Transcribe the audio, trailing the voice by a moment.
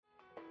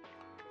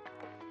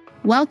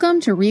Welcome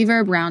to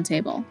Reverb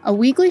Roundtable, a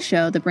weekly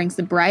show that brings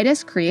the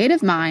brightest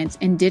creative minds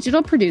and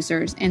digital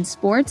producers in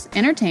sports,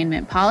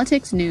 entertainment,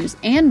 politics, news,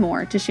 and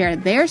more to share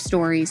their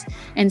stories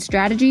and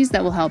strategies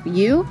that will help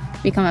you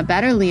become a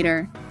better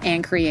leader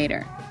and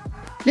creator.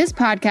 This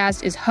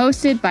podcast is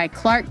hosted by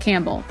Clark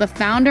Campbell, the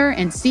founder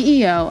and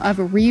CEO of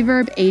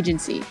Reverb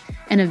Agency,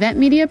 an event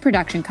media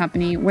production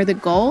company where the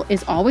goal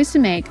is always to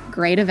make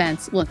great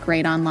events look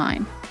great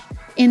online.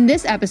 In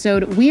this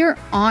episode, we are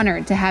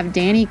honored to have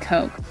Danny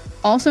Koch,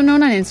 also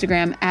known on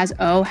Instagram as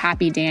Oh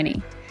Happy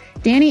Danny.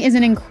 Danny is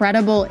an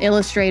incredible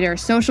illustrator,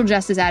 social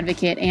justice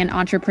advocate, and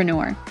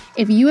entrepreneur.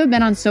 If you have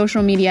been on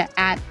social media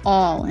at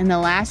all in the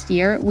last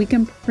year, we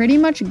can pretty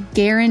much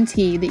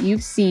guarantee that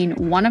you've seen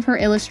one of her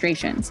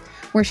illustrations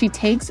where she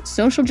takes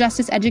social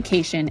justice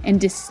education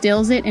and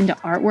distills it into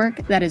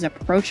artwork that is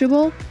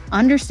approachable,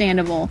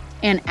 understandable,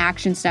 and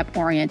action step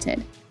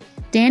oriented.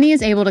 Danny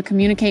is able to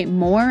communicate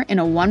more in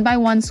a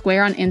 1x1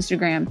 square on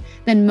Instagram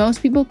than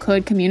most people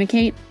could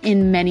communicate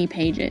in many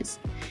pages.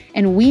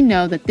 And we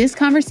know that this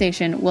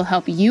conversation will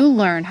help you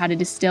learn how to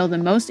distill the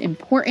most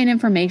important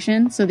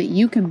information so that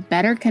you can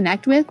better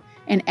connect with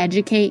and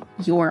educate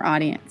your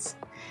audience.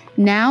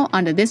 Now,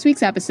 on to this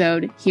week's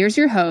episode. Here's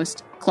your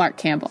host, Clark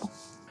Campbell.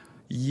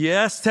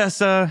 Yes,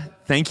 Tessa.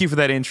 Thank you for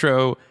that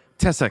intro.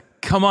 Tessa,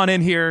 come on in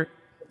here.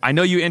 I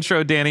know you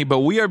introed Danny, but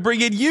we are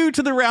bringing you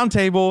to the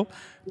roundtable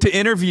to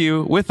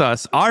interview with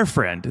us our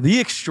friend,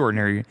 the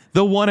extraordinary,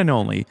 the one and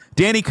only,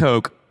 Danny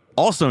Koch,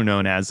 also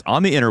known as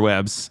on the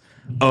interwebs,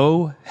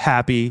 Oh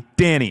Happy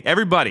Danny.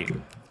 Everybody.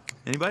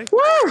 Anybody?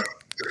 Woo!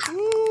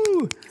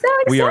 Woo! So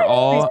we are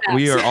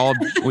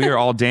excited.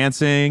 all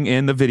dancing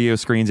in the video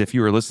screens. If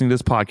you are listening to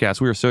this podcast,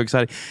 we are so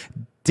excited.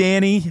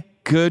 Danny,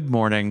 good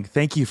morning.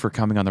 Thank you for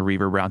coming on the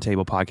Reverb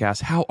Roundtable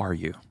podcast. How are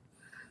you?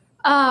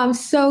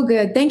 So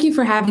good. Thank you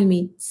for having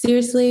me.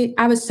 Seriously,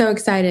 I was so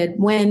excited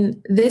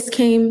when this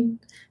came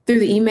through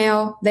the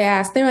email.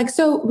 They're like,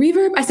 so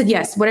Reverb? I said,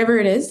 yes, whatever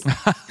it is.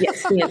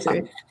 Yes, the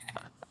answer.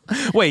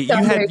 Wait,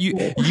 So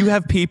you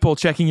have people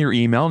checking your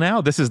email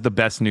now? This is the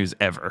best news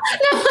ever.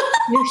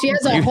 She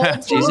has a whole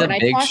team. She's a and I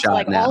big talked to,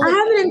 shot now. I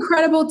have an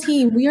incredible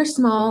team. We are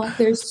small.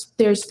 There's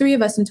 3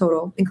 of us in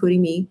total,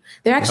 including me.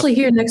 They're actually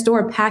here next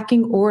door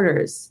packing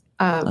orders.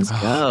 Let's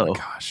Oh go. my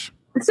gosh.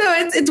 So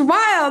it's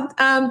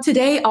wild.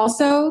 Today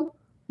also,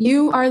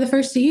 you are the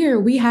first to hear.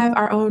 We have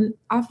our own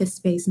office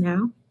space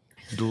now.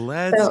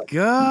 Let's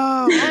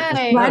go.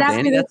 Hey. Right Danny,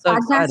 after this that's so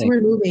podcast, exciting.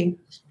 we're moving.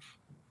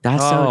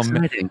 That's so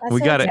man. exciting. That's we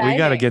so gotta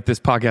exciting. get this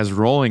podcast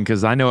rolling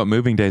because I know what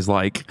moving day's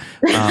like.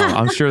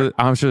 I'm sure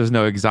there's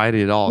no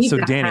anxiety at all. We So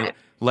got Danny, it.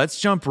 let's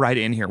jump right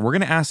in here. We're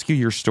gonna ask you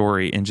your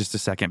story in just a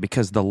second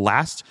because the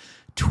last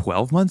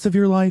 12 months of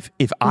your life,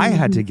 if I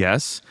had to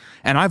guess,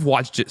 and I've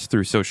watched it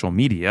through social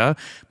media,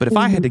 but if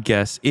I had to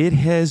guess, it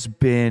has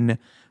been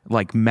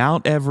like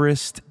Mount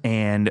Everest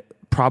and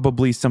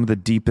probably some of the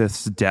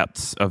deepest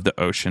depths of the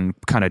ocean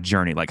kind of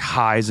journey, like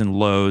highs and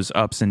lows,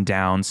 ups and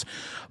downs.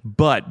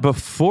 But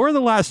before the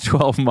last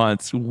 12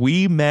 months,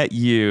 we met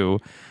you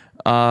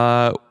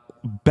way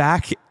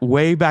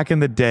back in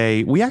the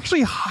day. We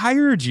actually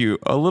hired you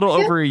a little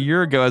over a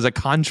year ago as a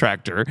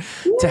contractor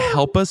to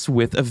help us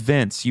with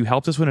events. You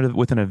helped us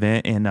with an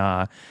event in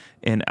I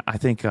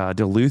think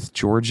Duluth,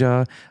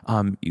 Georgia.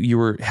 You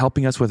were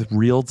helping us with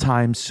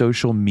real-time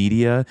social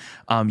media.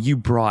 You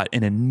brought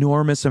an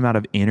enormous amount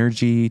of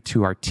energy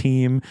to our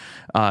team.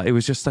 It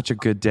was just such a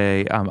good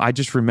day. I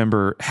just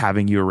remember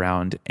having you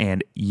around,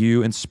 and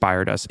you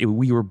inspired us.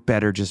 We were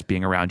better just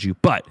being around you.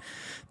 But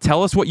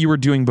tell us what you were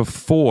doing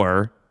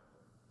before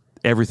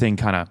everything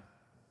kind of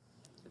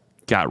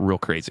got real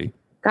crazy.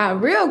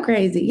 Got real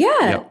crazy.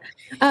 Yeah.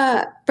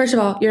 First of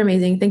all, you're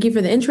amazing. Thank you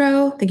for the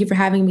intro. Thank you for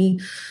having me.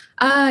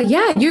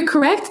 Yeah, you're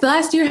correct. The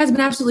last year has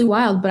been absolutely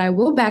wild, but I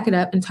will back it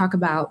up and talk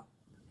about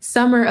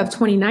summer of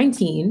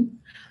 2019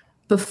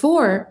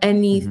 before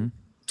any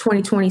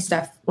 2020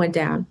 stuff went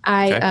down.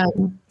 I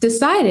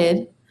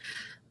decided,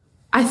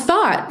 I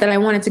thought that I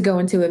wanted to go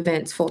into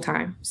events full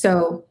time.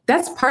 So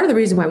that's part of the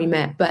reason why we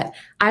met. But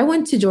I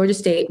went to Georgia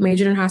State,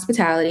 majored in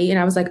hospitality, and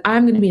I was like,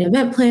 I'm going to be an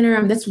event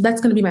planner. That's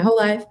going to be my whole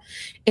life.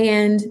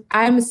 And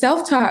I'm a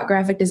self-taught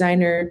graphic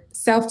designer,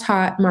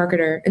 self-taught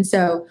marketer. And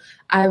so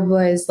I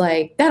was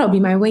like, that'll be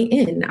my way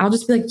in. I'll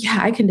just be like, yeah,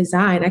 I can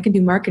design, I can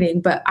do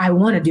marketing, but I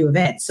want to do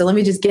events. So let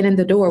me just get in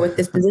the door with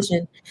this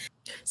position.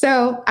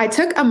 So I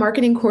took a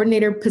marketing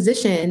coordinator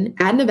position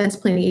at an events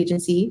planning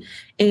agency.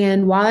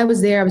 And while I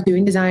was there, I was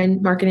doing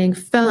design, marketing,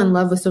 fell in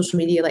love with social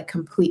media, like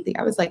completely.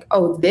 I was like,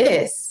 oh,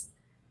 this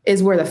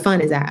is where the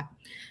fun is at.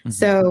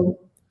 So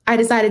I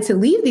decided to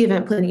leave the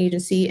event planning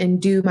agency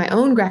and do my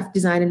own graphic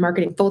design and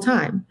marketing full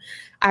time.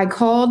 I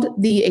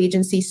called the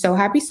agency So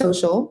Happy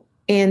Social.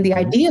 And the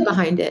idea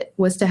behind it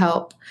was to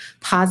help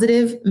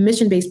positive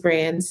mission-based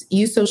brands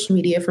use social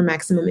media for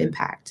maximum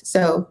impact.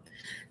 So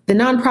the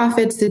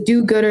nonprofits, the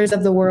do-gooders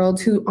of the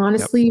world who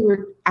honestly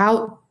were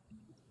out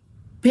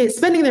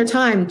spending their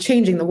time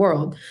changing the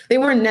world. They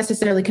weren't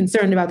necessarily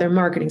concerned about their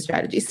marketing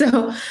strategy.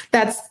 So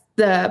that's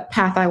the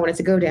path I wanted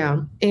to go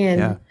down.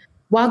 And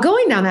while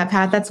going down that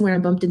path, that's when I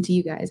bumped into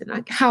you guys. And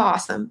like, how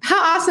awesome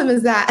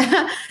is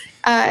that?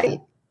 I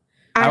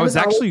was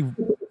actually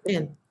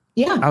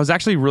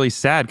really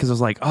sad because I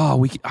was like,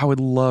 oh, I would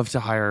love to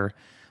hire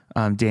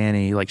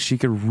Danny. Like, she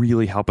could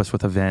really help us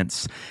with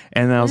events.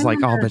 And then I was like,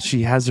 oh, but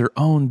she has her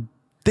own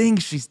thing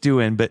she's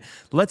doing, but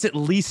let's at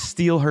least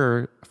steal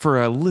her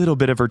for a little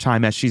bit of her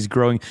time as she's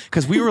growing.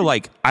 Because we were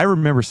like, I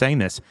remember saying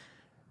this,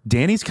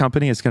 Danny's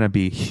company is going to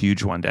be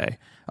huge one day.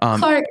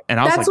 Clark, and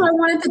that's what I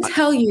wanted to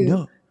tell you.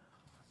 No.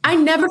 I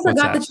never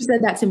forgot that you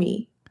said that to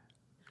me.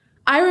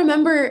 I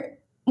remember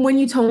when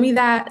you told me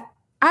that,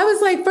 I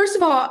was like, first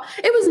of all,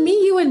 it was me,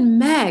 you, and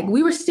Meg.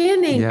 We were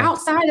standing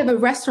outside of a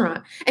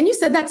restaurant, and you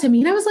said that to me.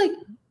 And I was like,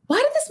 why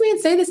did this man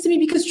say this to me?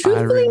 Because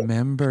truthfully,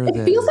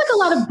 it feels like a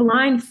lot of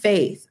blind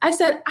faith. I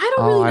said, I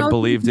don't really know. I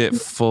believed it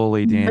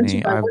fully,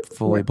 Danny. I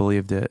fully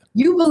believed it.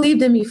 You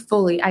believed in me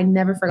fully. I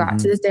never forgot.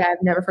 To this day,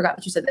 I've never forgot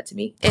that you said that to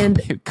me.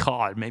 And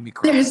God, made me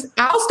cry.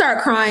 I'll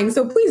start crying,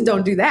 so please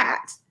don't do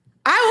that.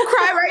 I will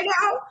cry right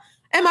now,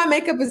 and my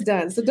makeup is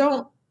done. So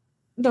don't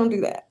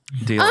do that.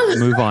 Deal.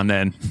 Move on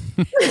then.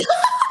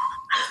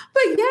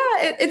 But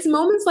yeah, it's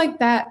moments like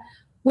that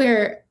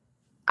where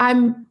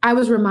I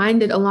was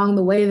reminded along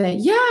the way that,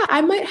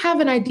 I might have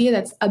an idea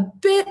that's a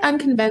bit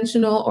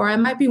unconventional, or I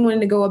might be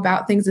wanting to go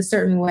about things a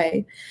certain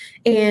way.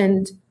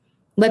 And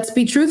let's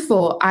be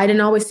truthful, I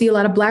didn't always see a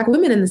lot of Black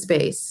women in the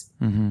space.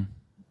 Mm-hmm.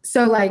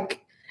 So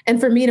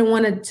and for me to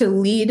want to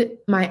lead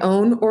my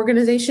own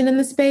organization in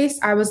the space,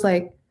 I was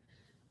like,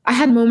 I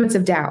had moments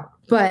of doubt,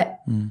 but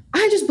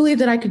I just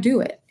believed that I could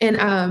do it.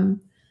 And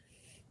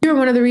you're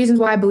one of the reasons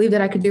why I believed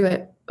that I could do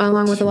it,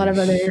 along with a lot of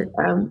other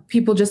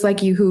people just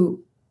like you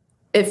who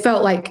it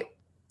felt like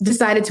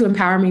decided to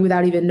empower me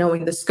without even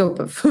knowing the scope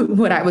of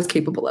what I was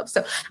capable of.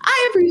 So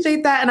I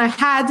appreciate that. And I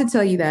had to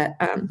tell you that.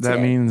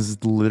 That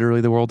means literally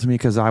the world to me,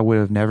 because I would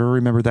have never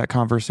remembered that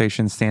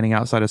conversation standing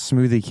outside of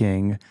Smoothie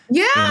King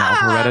in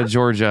Alpharetta,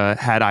 Georgia,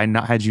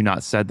 had you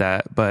not said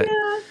that. But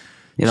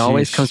it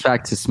always comes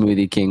back to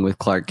Smoothie King with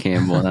Clark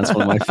Campbell. And that's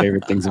one of my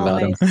favorite things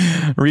about him.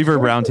 Reverb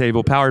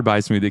Roundtable, powered by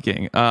Smoothie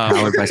King.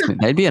 Powered by Smoothie.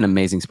 That'd be an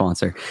amazing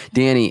sponsor.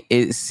 Danny,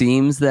 it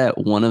seems that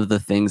one of the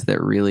things that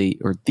really,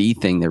 or the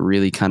thing that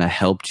really kind of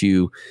helped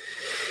you,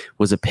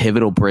 was a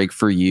pivotal break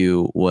for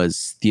you,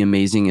 was the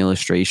amazing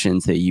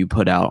illustrations that you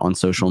put out on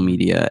social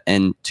media.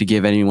 And to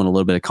give anyone a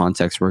little bit of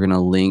context, we're going to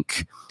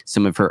link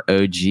some of her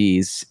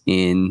OGs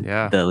in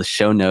the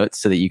show notes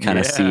so that you kind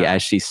of see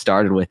as she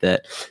started with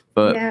it.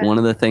 But one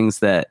of the things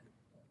that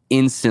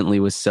instantly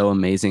was so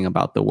amazing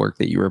about the work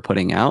that you were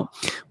putting out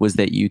was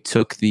that you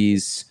took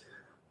these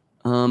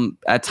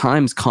at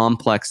times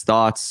complex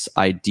thoughts,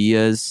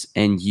 ideas,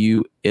 and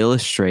you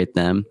illustrate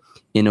them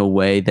in a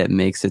way that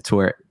makes it to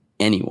where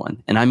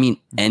anyone, and I mean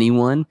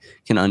anyone,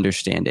 can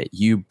understand it.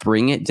 You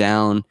bring it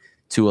down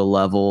to a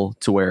level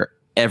to where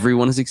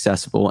everyone is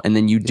accessible, and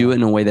then you do it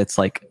in a way that's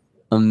like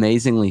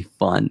amazingly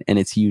fun, and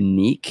it's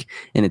unique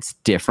and it's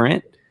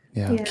different.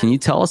 Can you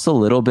tell us a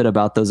little bit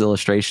about those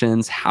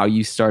illustrations, how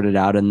you started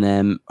out in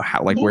them,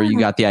 how, where you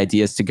got the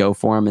ideas to go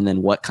for them, and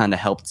then what kind of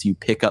helped you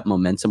pick up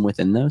momentum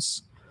within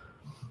those?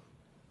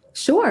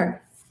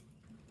 Sure.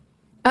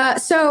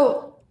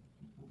 So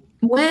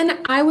when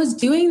I was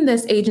doing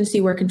this agency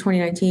work in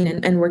 2019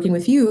 and working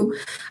with you,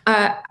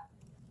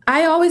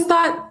 I always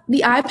thought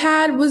the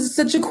iPad was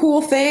such a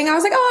cool thing. I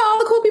was like, oh, all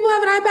the cool people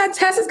have an iPad.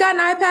 Tess has got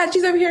an iPad.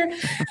 She's over here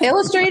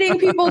illustrating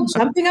people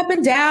jumping up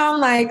and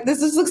down. Like,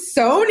 this looks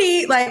so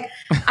neat. Like,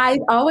 I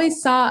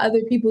always saw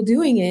other people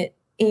doing it,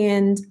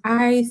 and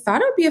I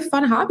thought it would be a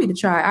fun hobby to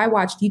try. I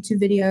watched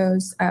YouTube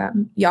videos.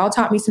 Y'all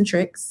taught me some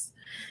tricks.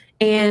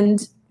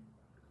 And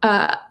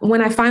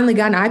when I finally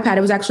got an iPad,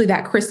 it was actually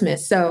that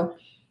Christmas. So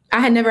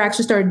I had never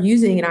actually started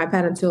using an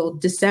iPad until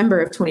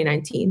December of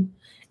 2019.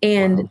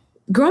 And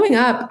growing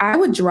up, I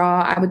would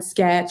draw, I would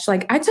sketch.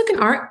 Like, I took an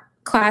art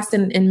class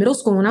in middle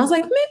school, and I was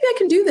like, maybe I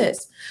can do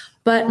this.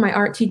 But my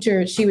art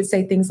teacher, she would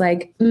say things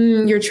like,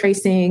 you're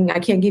tracing, I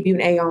can't give you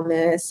an A on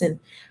this. And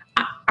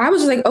I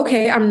was just like,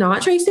 okay, I'm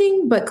not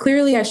tracing, but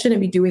clearly I shouldn't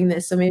be doing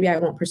this, so maybe I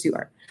won't pursue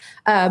art.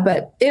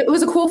 But it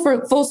was a cool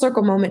full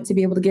circle moment to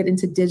be able to get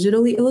into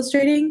digitally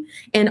illustrating,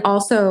 and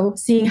also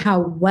seeing how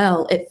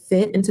well it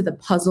fit into the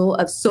puzzle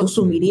of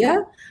social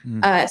media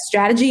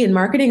strategy and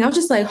marketing. I was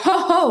just like,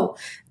 ho,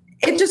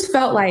 it just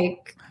felt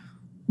like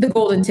the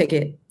golden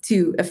ticket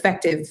to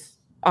effective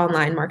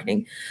online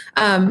marketing.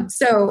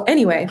 So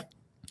anyway,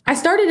 I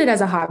started it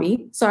as a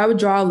hobby. So I would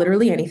draw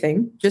literally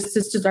anything just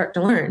to start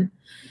to learn.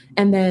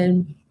 And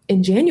then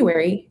in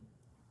January,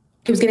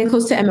 it was getting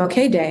close to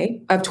MLK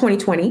Day of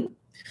 2020.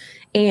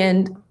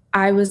 And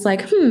I was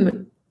like,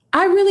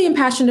 I really am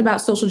passionate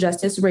about social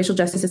justice, racial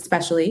justice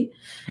especially.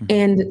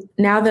 And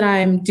now that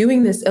I'm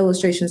doing this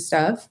illustration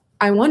stuff,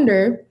 I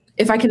wonder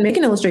if I can make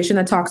an illustration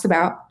that talks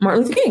about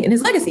Martin Luther King and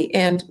his legacy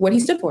and what he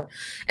stood for.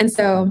 And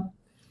so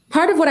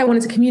part of what I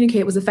wanted to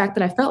communicate was the fact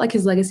that I felt like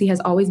his legacy has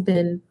always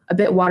been a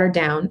bit watered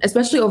down,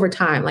 especially over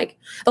time. Like,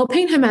 they'll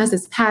paint him as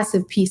this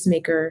passive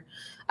peacemaker.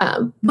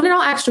 But in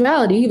all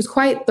actuality, he was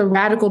quite the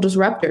radical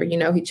disruptor. You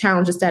know, he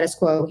challenged the status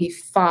quo. He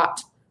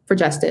fought for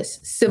justice,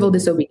 civil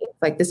disobedience.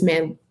 Like this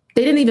man,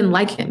 they didn't even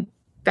like him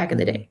back in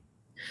the day.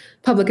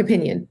 Public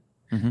opinion.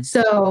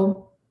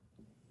 So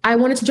I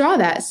wanted to draw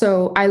that.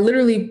 So I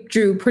literally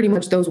drew pretty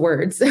much those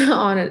words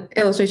on an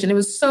illustration. It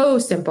was so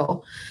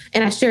simple.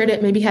 And I shared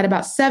it, maybe had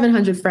about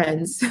 700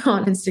 friends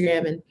on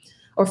Instagram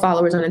or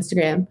followers on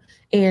Instagram.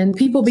 And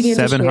people began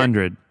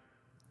 700. to share.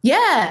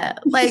 Yeah.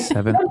 Like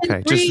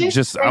okay.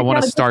 Just I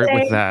want to start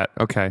with that.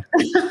 Okay.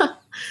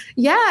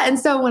 Yeah. And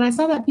so when I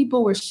saw that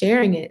people were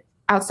sharing it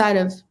outside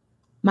of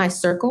my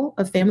circle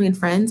of family and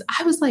friends,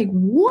 I was like,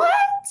 what?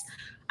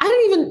 I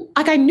didn't even,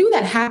 like, I knew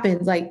that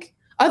happened. Like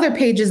other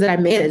pages that I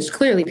managed,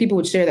 clearly people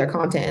would share their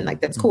content and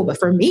like, that's cool. But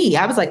for me,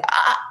 I was like,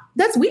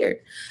 that's weird.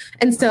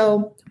 And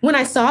so when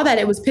I saw that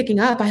it was picking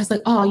up, I was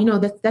like, oh,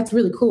 that's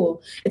really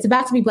cool. It's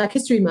about to be Black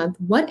History Month.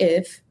 What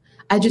if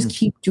I just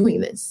keep doing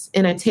this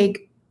and I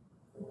take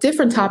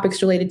different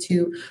topics related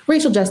to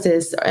racial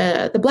justice,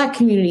 the Black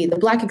community, the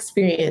Black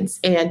experience,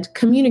 and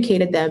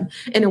communicated them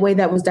in a way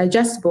that was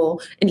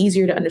digestible and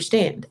easier to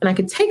understand. And I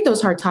could take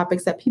those hard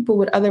topics that people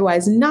would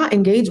otherwise not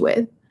engage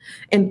with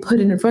and put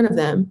it in front of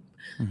them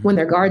when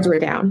their guards were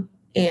down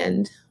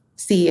and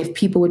see if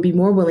people would be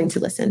more willing to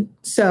listen.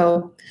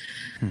 So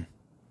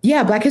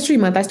yeah, Black History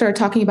Month, I started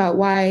talking about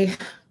why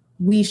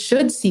we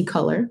should see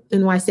color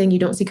and why saying you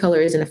don't see color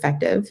isn't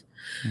effective.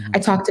 I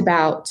talked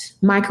about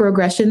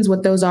microaggressions,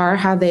 what those are,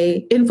 how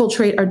they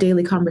infiltrate our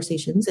daily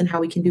conversations and how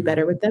we can do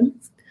better with them.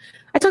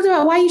 I talked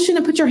about why you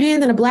shouldn't put your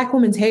hand in a Black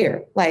woman's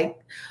hair, like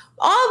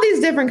all these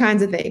different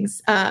kinds of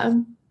things,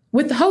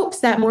 with the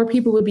hopes that more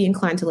people would be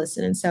inclined to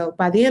listen. And so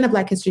by the end of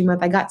Black History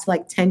Month, I got to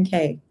like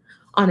 10K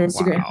on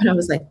Instagram. Wow. And I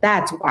was like,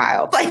 that's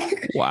wild.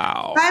 Like,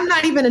 wow, I'm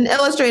not even an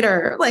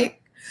illustrator.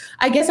 Like,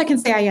 I guess I can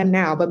say I am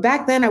now, but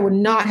back then I would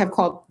not have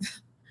called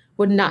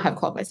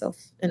myself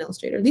an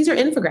illustrator. These are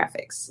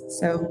infographics.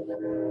 So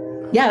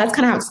yeah, that's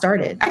kind of how it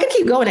started. I could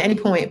keep going at any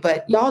point,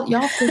 but y'all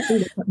feel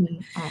free to put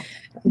me off.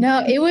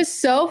 No, it was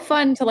so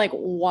fun to like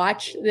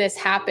watch this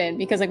happen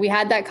because like we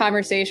had that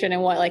conversation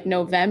in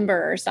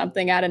November or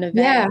something at an event.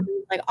 Yeah.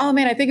 Like, oh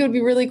man, I think it would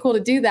be really cool to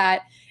do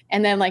that.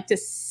 And then like to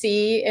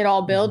see it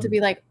all build to be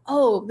like,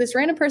 oh, this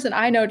random person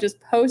I know just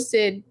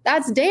posted,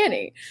 that's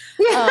Danny.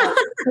 Yeah.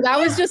 So that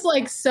was just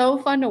like so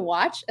fun to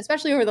watch,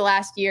 especially over the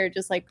last year,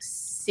 just like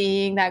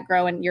seeing that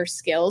grow and your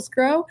skills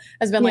grow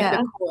has been like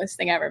the coolest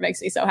thing ever. It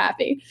makes me so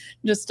happy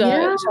just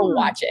to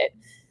watch it.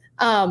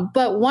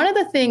 But one of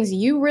the things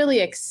you really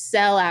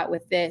excel at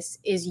with this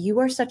is you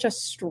are such a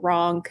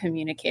strong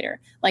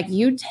communicator. Like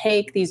you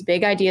take these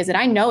big ideas that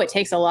I know it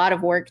takes a lot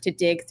of work to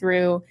dig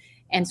through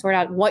and sort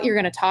out what you're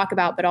going to talk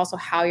about, but also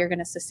how you're going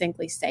to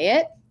succinctly say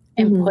it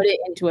and put it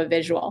into a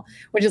visual,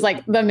 which is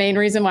like the main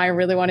reason why I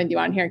really wanted you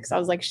on here. Cause I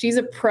was like, she's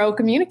a pro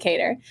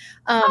communicator.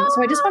 So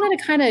I just wanted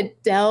to kind of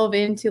delve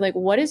into like,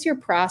 what is your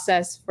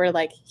process for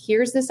like,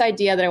 here's this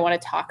idea that I want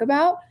to talk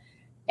about.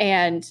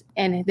 And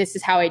this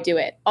is how I do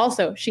it.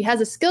 Also, she has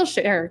a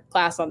Skillshare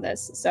class on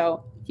this.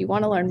 So if you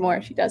want to learn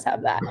more, she does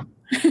have that.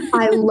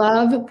 I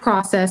love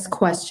process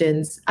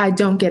questions. I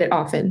don't get it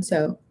often.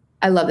 So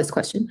I love this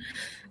question.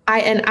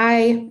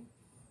 I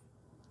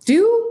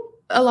do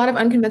a lot of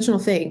unconventional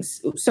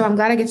things. So I'm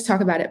glad I get to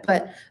talk about it.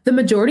 But the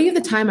majority of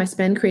the time I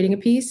spend creating a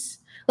piece,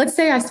 let's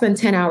say I spend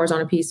 10 hours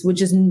on a piece,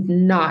 which is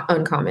not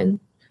uncommon.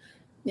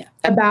 Yeah.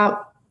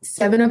 About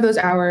 7 of those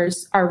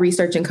hours are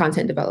research and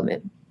content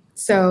development.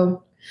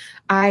 So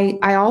I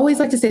always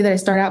like to say that I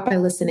start out by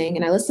listening,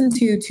 and I listen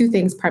to 2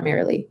 things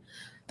primarily.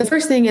 The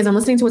first thing is I'm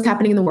listening to what's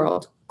happening in the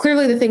world.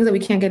 Clearly the things that we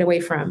can't get away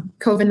from,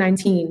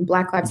 COVID-19,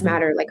 Black Lives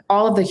Matter, like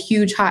all of the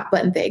huge hot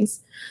button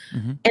things.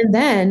 And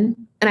then,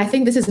 and I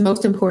think this is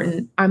most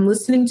important, I'm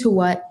listening to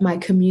what my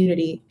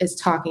community is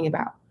talking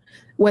about,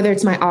 whether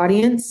it's my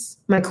audience,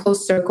 my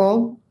close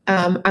circle.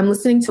 I'm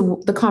listening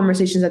to the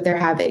conversations that they're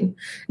having,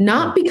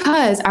 not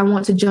because I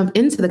want to jump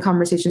into the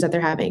conversations that they're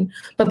having,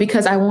 but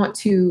because I want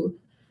to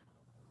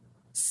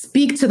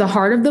speak to the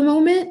heart of the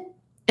moment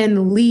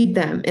and lead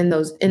them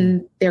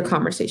in their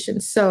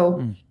conversations.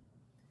 So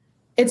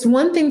it's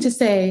one thing to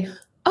say,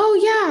 oh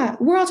yeah,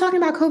 we're all talking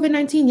about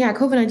COVID-19. Yeah,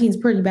 COVID-19 is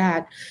pretty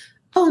bad.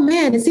 Oh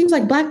man, it seems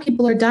like Black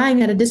people are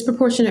dying at a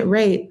disproportionate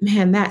rate.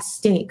 Man, that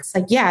stinks.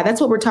 Like, yeah,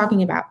 that's what we're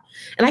talking about.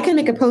 And I can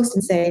make a post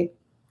and say,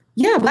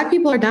 yeah, Black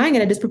people are dying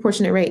at a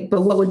disproportionate rate.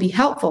 But what would be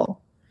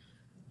helpful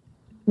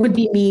would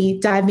be me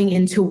diving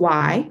into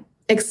why,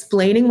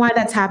 explaining why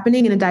that's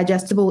happening in a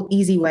digestible,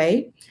 easy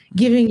way,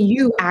 giving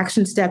you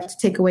action steps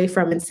to take away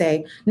from and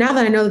say, now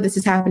that I know that this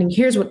is happening,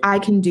 here's what I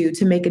can do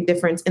to make a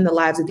difference in the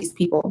lives of these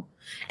people.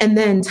 And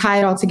then tie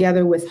it all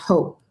together with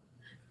hope.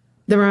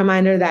 The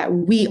reminder that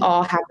we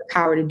all have the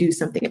power to do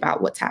something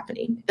about what's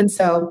happening. And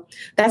so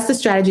that's the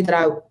strategy that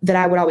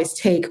I would always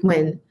take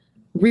when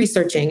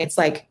researching. It's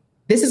like,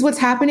 this is what's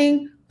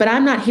happening, but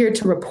I'm not here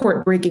to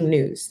report breaking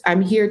news.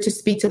 I'm here to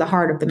speak to the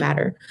heart of the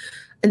matter.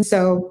 And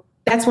so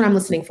that's what I'm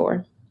listening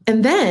for.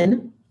 And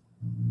then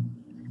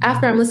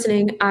after I'm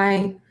listening,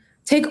 I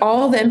take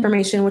all the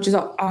information, which is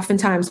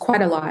oftentimes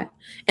quite a lot,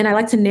 and I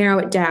like to narrow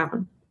it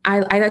down. I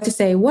like to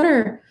say, what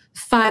are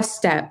 5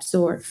 steps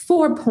or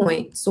 4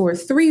 points or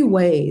 3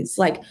 ways.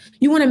 Like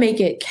you want to make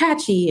it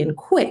catchy and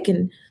quick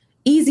and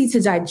easy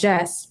to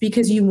digest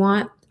because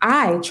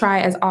I try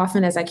as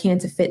often as I can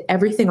to fit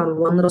everything on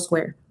one little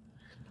square.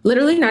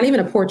 Literally, not even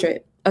a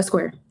portrait, a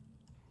square.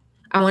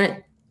 I want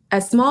it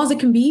as small as it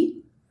can be,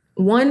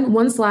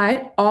 one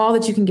slide, all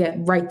that you can get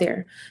right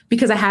there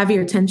because I have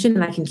your attention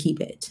and I can keep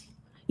it,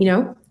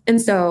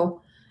 And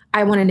so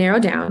I want to narrow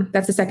down.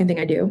 That's the second thing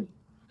I do.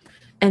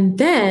 And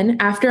then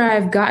after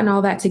I've gotten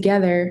all that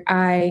together,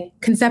 I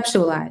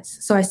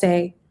conceptualize. So I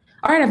say,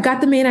 all right, I've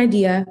got the main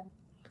idea.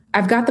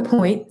 I've got the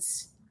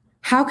points.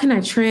 How can I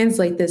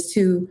translate this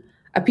to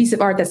a piece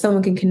of art that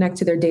someone can connect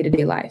to their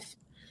day-to-day life?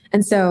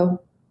 And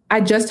so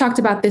I just talked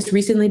about this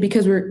recently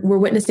because we're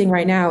witnessing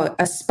right now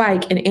a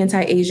spike in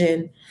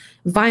anti-Asian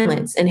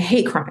violence and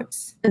hate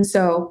crimes. And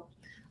so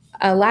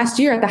last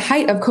year at the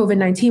height of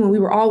COVID-19, when we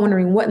were all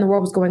wondering what in the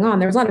world was going on,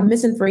 there was a lot of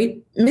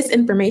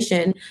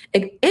misinformation,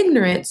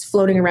 ignorance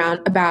floating around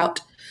about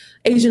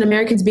Asian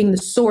Americans being the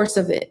source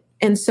of it.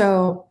 And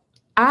so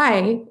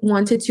I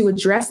wanted to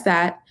address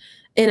that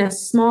in a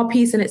small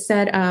piece, and it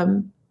said,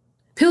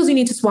 pills you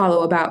need to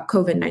swallow about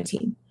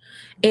COVID-19.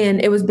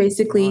 And it was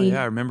basically... Oh,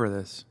 yeah, I remember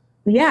this.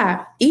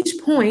 Yeah, each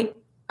point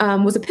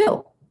was a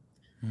pill.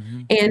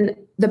 Mm-hmm. And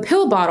the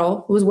pill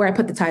bottle was where I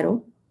put the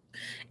title.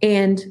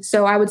 And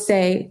so I would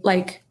say,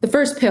 like, the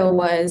first pill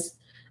was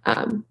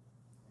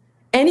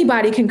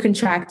anybody can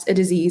contract a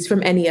disease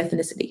from any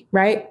ethnicity,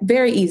 right?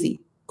 Very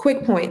easy.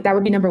 Quick point. That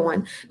would be number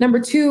 1. Number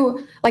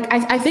 2, like,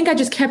 I think I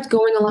just kept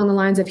going along the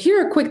lines of,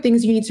 here are quick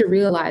things you need to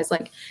realize.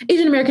 Like,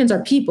 Asian Americans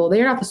are people.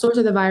 They are not the source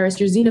of the virus.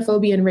 Your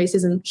xenophobia and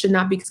racism should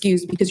not be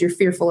excused because you're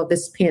fearful of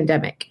this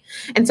pandemic.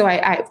 And so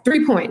I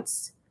 3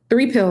 points,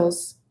 3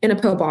 pills in a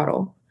pill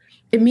bottle.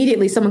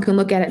 Immediately, someone can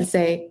look at it and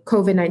say,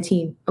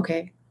 COVID-19.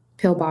 Okay,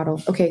 pill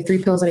bottle. Okay,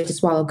 3 pills I need to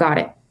swallow. Got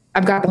it.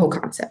 I've got the whole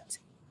concept.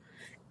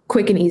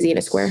 Quick and easy in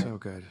a square. So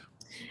good.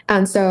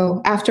 And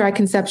so after I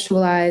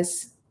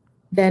conceptualize,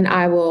 then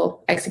I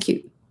will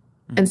execute.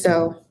 Mm-hmm. And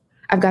so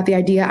I've got the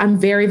idea. I'm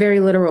very, very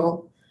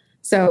literal.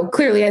 So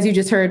clearly, as you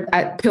just heard,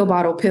 at pill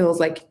bottle pills,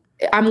 like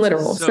I'm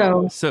literal.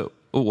 So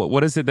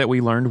what is it that we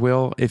learned,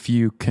 Will? If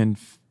you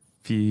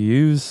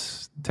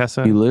confuse,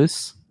 Tessa? You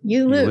lose.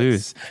 You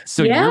lose.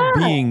 So you're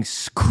being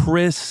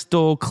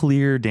crystal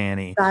clear,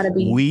 Danny. Gotta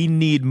be. We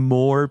need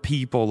more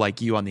people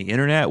like you on the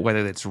internet,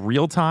 whether it's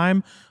real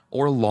time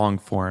or long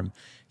form.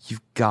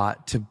 You've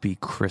got to be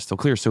crystal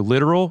clear. So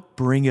literal,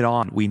 bring it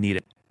on. We need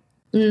it.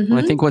 Mm-hmm.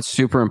 Well, I think what's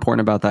super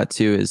important about that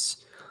too is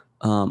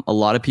a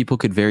lot of people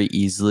could very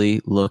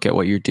easily look at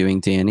what you're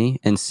doing,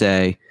 Danny, and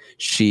say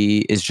she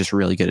is just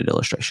really good at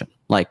illustration.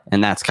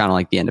 And that's kind of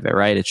like the end of it,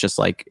 right? It's just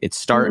like it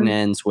starts and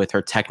ends with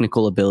her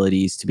technical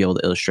abilities to be able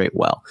to illustrate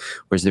well.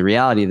 Whereas the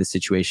reality of the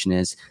situation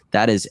is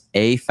that is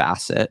a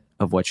facet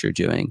of what you're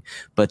doing,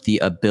 but the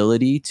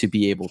ability to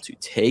be able to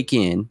take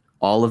in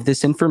all of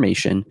this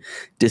information,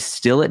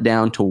 distill it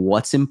down to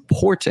what's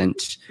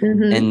important,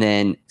 and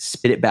then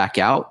spit it back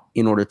out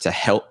in order to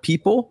help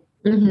people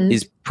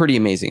is pretty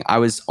amazing. I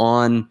was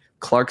on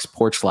Clark's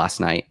porch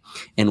last night,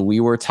 and we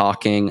were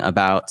talking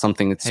about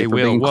something that's super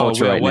big in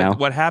culture right now.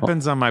 What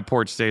happens on my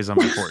porch stays on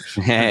my porch.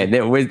 Hey,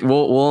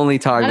 we'll only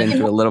talk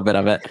into a little bit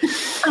of it.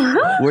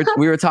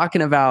 We were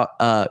talking about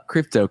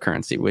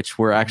cryptocurrency, which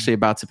we're actually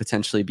about to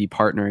potentially be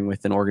partnering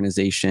with an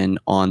organization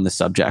on the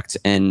subject.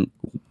 And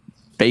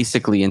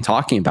basically, in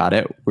talking about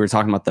it, we were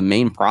talking about the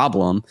main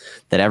problem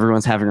that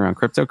everyone's having around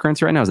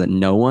cryptocurrency right now is that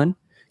no one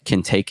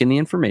can take in the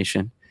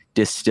information,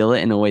 distill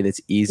it in a way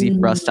that's easy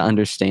for us to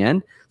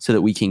understand so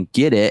that we can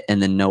get it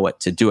and then know what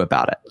to do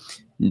about it.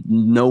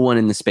 No one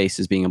in the space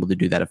is being able to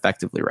do that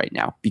effectively right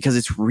now because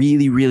it's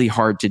really, really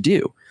hard to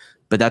do.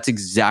 But that's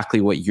exactly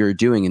what you're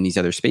doing in these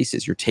other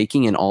spaces. You're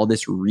taking in all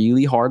this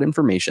really hard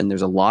information.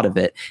 There's a lot of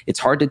it.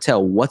 It's hard to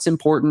tell what's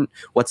important,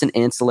 what's an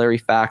ancillary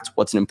fact,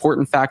 what's an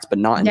important fact, but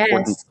not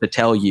important to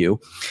tell you.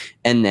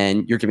 And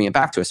then you're giving it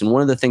back to us. And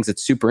one of the things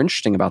that's super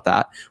interesting about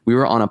that, we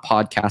were on a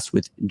podcast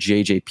with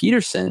JJ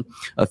Peterson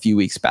a few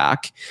weeks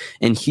back,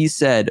 and he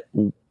said,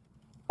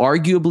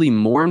 arguably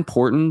more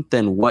important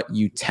than what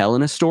you tell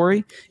in a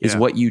story is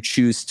what you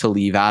choose to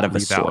leave out of a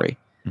story.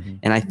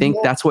 And I think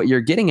that's what you're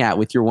getting at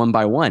with your 1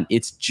 by 1.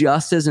 It's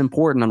just as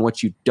important on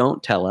what you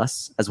don't tell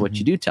us as what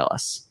you do tell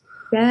us.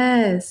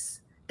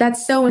 Yes,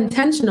 that's so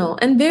intentional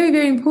and very,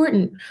 very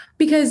important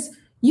because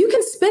you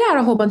can spit out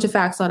a whole bunch of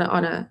facts on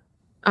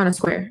a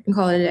square and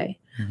call it a day.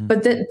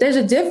 But there's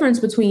a difference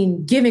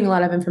between giving a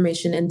lot of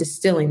information and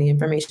distilling the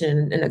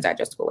information in a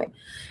digestible way.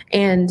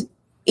 And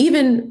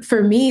even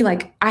for me,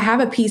 like I have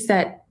a piece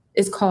that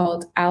is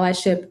called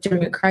Allyship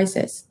During a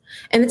Crisis.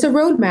 And it's a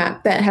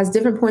roadmap that has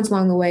different points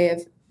along the way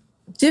of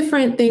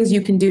different things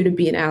you can do to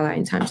be an ally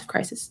in times of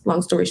crisis.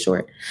 Long story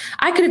short,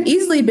 I could have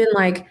easily been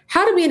like,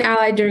 how to be an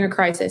ally during a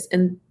crisis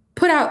and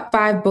put out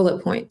 5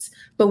 bullet points.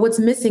 But what's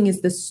missing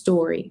is the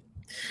story.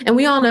 And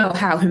we all know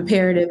how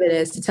imperative it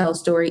is to tell a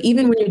story,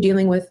 even when you're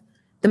dealing with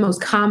the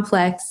most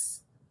complex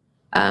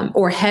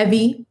or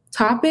heavy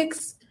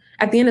topics.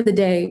 at the end of the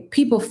day,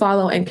 people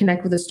follow and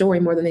connect with a story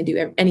more than they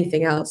do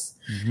anything else.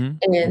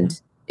 And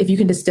if you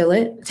can distill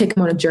it, take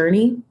them on a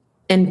journey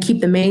and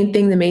keep the main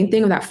thing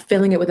without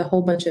filling it with a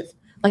whole bunch of,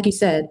 like you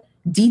said,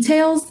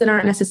 details that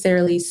aren't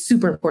necessarily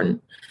super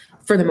important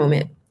for the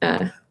moment.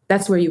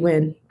 That's where you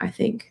win, I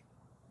think.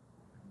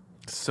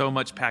 So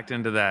much packed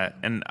into that.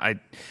 And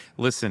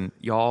listen,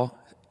 y'all,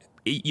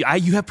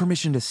 you have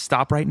permission to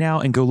stop right now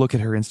and go look at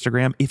her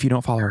Instagram if you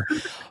don't follow her.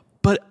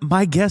 But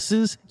my guess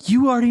is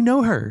you already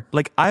know her.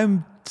 Like,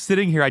 I'm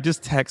sitting here, I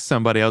just text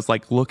somebody. I was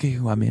like, look at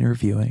who I'm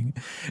interviewing.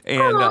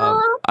 And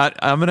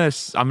I'm gonna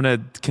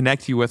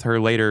connect you with her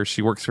later.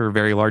 She works for a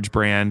very large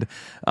brand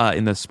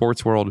in the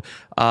sports world.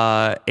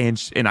 And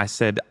I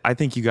said, I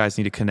think you guys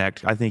need to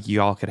connect. I think you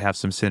all could have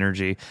some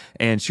synergy.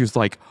 And she was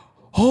like,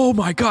 oh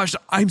my gosh,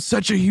 I'm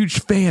such a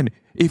huge fan.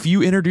 If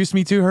you introduce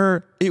me to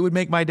her, it would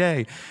make my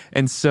day.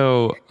 And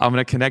so I'm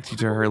going to connect you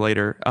to her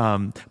later.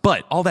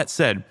 But all that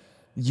said,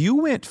 you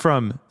went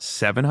from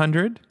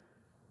 700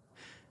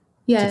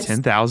 to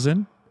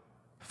 10,000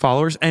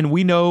 followers. And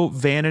we know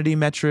vanity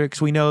metrics.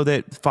 We know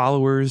that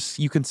followers,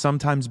 you can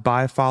sometimes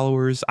buy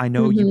followers. I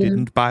know you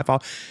didn't buy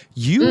followers.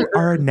 You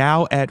are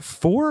now at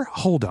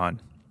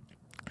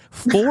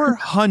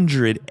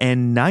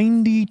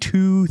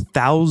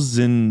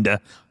 492,000.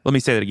 Let me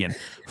say that again.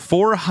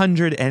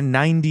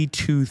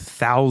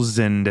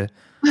 492,000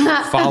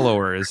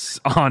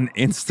 followers on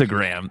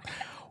Instagram.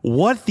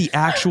 What the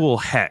actual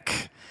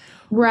heck?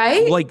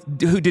 Right? Like,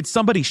 did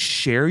somebody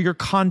share your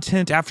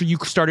content after you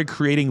started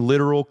creating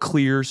literal,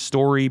 clear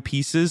story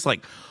pieces?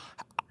 Like,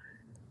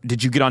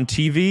 did you get on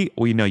TV?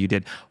 We know you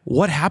did.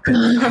 What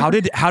happened? How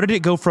did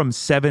it go from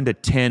 7 to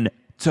 10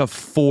 to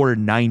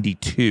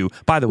 492?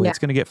 By the way, it's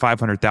going to get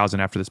 500,000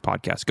 after this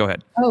podcast. Go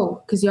ahead.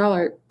 Oh, because y'all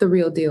are the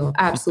real deal.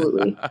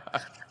 Absolutely.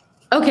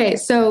 Okay,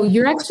 so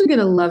you're actually going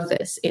to love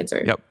this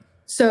answer. Yep.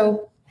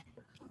 So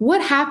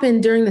what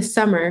happened during the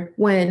summer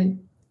when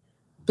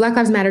Black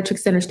Lives Matter took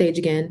center stage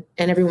again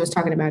and everyone was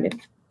talking about it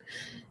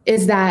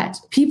is that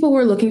people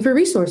were looking for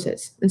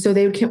resources. And so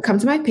they would come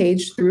to my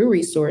page through a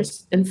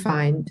resource and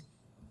find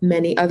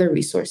many other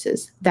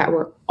resources that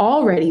were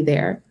already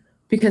there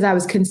because I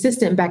was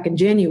consistent back in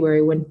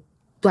January when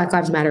Black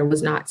Lives Matter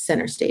was not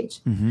center stage.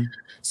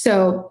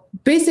 So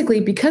basically,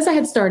 because I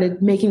had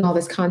started making all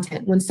this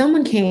content, when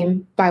someone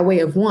came by way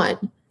of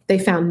one, they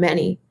found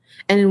many.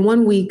 And in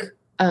 1 week,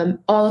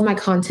 all of my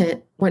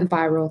content went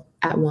viral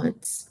at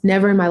once.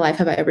 Never in my life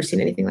have I ever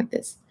seen anything like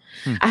this.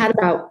 I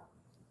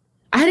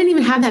didn't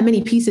even have that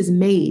many pieces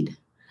made.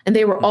 And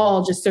they were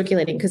all just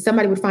circulating because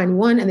somebody would find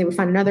one and they would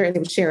find another and they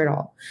would share it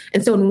all.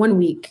 And so in 1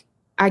 week,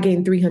 I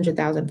gained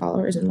 300,000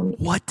 followers in 1 week.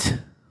 What?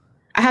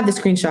 I have the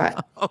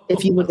screenshot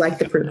if you would like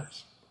the proof.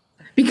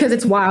 Because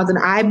it's wild. And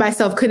I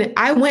myself couldn't.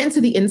 I went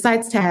into the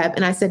Insights tab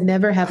and I said,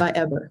 never have I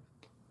ever.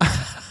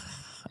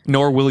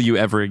 Nor will you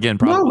ever again,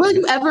 probably. Nor will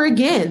you ever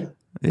again.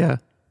 Yeah.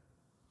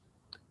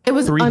 It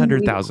was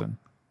 300,000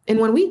 in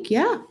 1 week.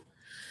 Yeah.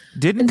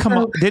 Didn't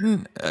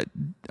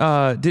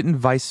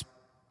Vice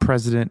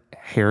President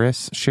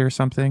Harris share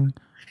something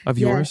of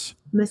yours?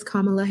 Miss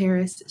Kamala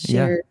Harris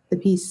shared the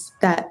piece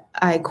that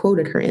I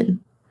quoted her in,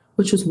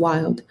 which was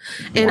wild.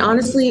 And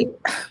honestly,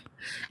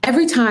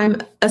 every time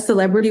a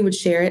celebrity would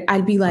share it,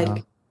 I'd be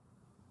like,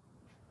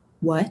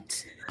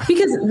 what?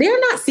 Because they're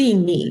not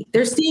seeing me.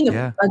 They're seeing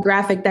a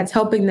graphic that's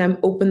helping them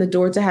open the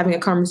door to having a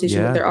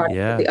conversation with their audience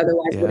that they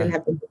otherwise wouldn't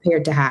have been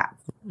prepared to have.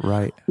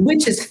 Right.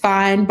 Which is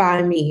fine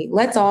by me.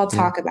 Let's all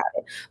talk about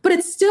it. But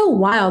it's still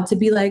wild to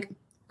be like,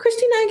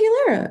 Christina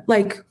Aguilera.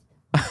 Like,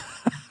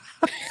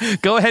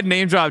 go ahead,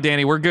 name drop,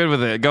 Danny. We're good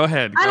with it. Go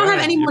ahead. I don't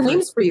have any more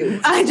names for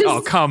you.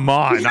 Oh, come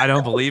on. I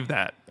don't believe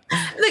that.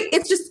 Like,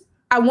 it's just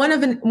one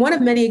of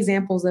many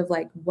examples of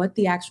like what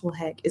the actual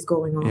heck is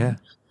going on.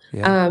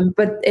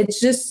 But it's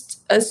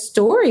just a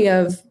story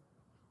of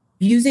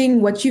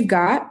using what you've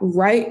got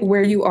right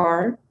where you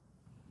are,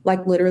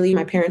 like literally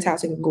my parents'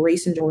 house in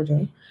Grayson,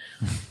 Georgia,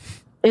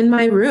 in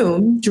my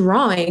room,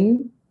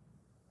 drawing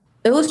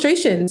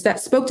illustrations that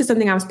spoke to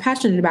something I was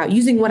passionate about,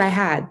 using what I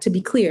had, to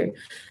be clear,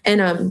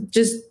 and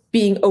just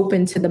being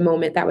open to the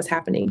moment that was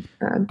happening.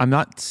 I'm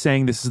not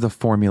saying this is the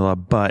formula,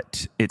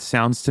 but it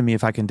sounds to me,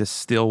 if I can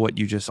distill what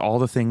you all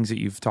the things that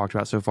you've talked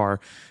about so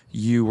far,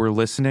 you were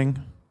listening,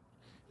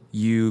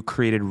 you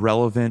created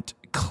relevant,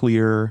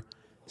 clear,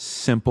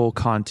 simple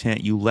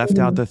content. You left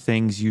out the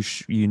things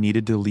you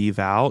needed to leave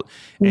out,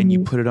 and you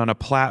put it on a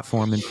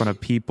platform in front of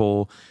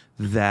people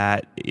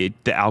that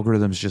the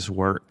algorithms just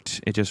worked.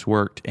 It just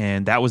worked.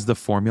 And that was the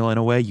formula in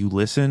a way. You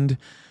listened,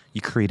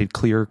 you created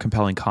clear,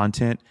 compelling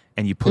content,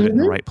 and you put it in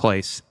the right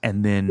place.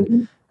 And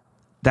then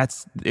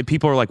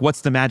people are like,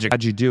 what's the magic?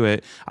 How'd you do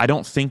it? I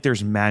don't think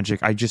there's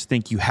magic. I just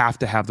think you have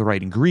to have the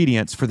right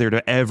ingredients for there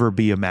to ever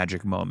be a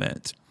magic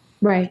moment.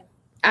 Right.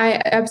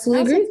 I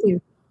absolutely agree with you.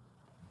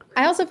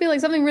 I also feel like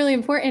something really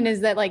important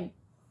is that like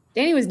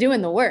Danny was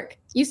doing the work.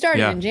 You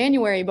started in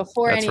January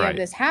before any of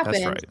this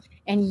happened.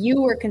 And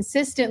you were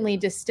consistently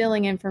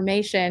distilling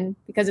information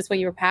because it's what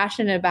you were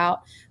passionate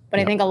about. But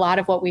I think a lot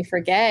of what we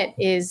forget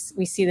is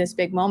we see this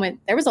big moment.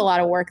 There was a lot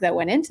of work that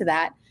went into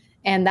that.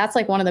 And that's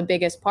like one of the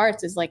biggest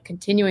parts is like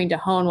continuing to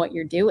hone what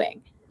you're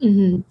doing.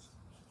 Mm-hmm.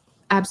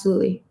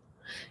 Absolutely.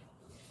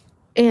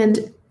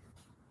 And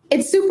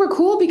it's super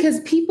cool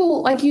because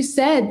people, like you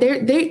said,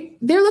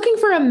 they're looking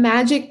for a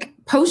magic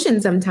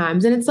potion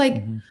sometimes. And it's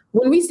like,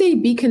 when we say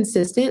be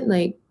consistent,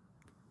 like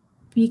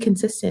be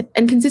consistent.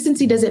 And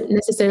consistency doesn't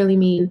necessarily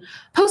mean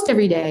post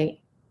every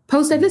day,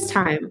 post at this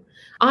time.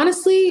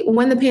 Honestly,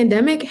 when the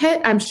pandemic hit,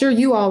 I'm sure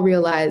you all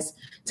realize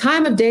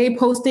time of day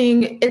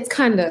posting, it's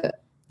kind of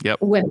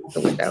went out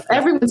the window.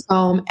 Everyone's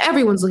home.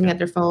 Everyone's looking at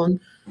their phone.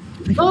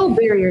 Low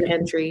barrier to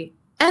entry.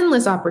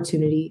 Endless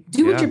opportunity.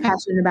 Do what you're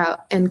passionate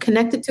about and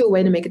connect it to a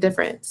way to make a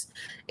difference.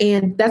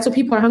 And that's what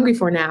people are hungry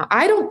for now.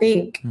 I don't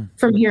think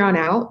from here on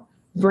out,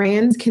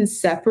 brands can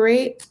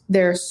separate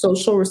their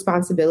social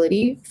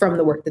responsibility from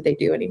the work that they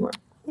do anymore.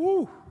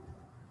 Ooh.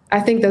 I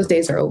think those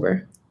days are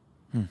over.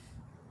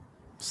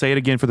 Say it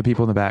again for the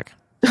people in the back.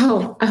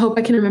 Oh, I hope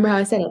I can remember how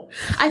I said it.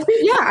 I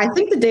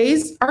think the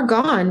days are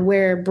gone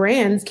where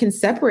brands can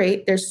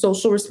separate their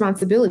social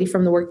responsibility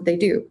from the work that they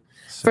do.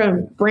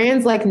 From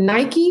brands like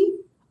Nike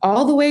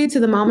all the way to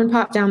the mom and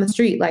pop down the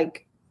street.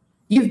 Like,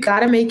 you've got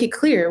to make it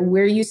clear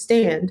where you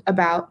stand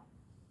about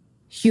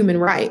human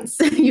rights,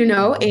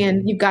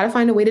 and you've got to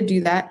find a way to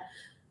do that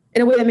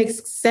in a way that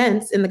makes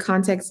sense in the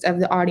context of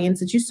the audience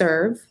that you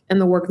serve and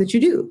the work that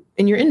you do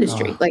in your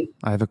industry.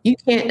 You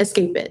can't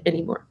escape it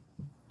anymore.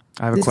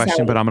 I have a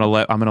question, but I'm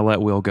gonna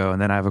let Will go,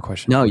 and then I have a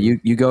question. No,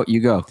 you go.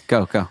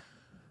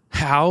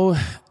 How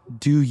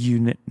do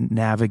you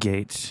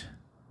navigate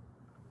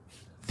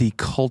the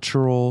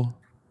cultural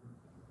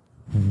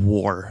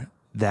war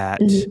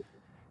that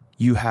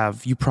you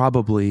have? You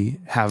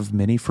probably have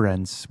many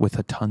friends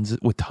with tons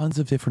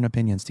of different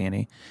opinions,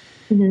 Danny,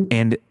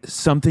 and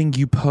something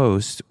you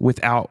post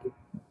without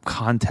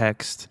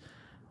context,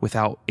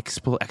 without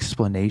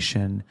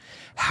explanation.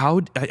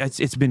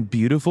 It's been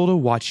beautiful to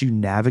watch you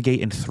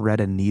navigate and thread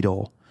a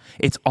needle.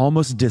 It's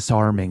almost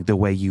disarming the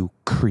way you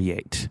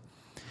create.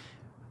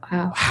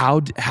 Wow.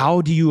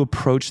 How do you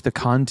approach the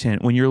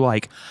content when you're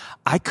like,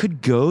 I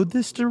could go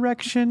this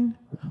direction,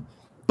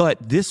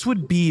 but this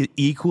would be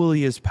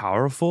equally as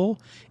powerful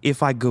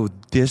if I go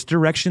this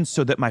direction,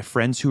 so that my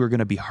friends who are going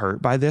to be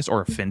hurt by this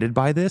or offended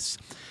by this,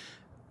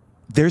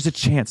 there's a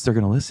chance they're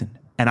going to listen.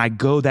 And I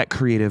go that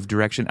creative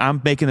direction. I'm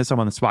making this up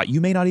on the spot.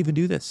 You may not even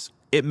do this.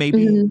 It may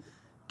be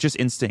just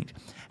instinct.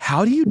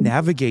 How do you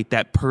navigate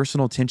that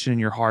personal tension in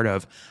your heart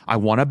of, I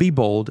want to be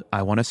bold,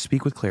 I want to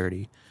speak with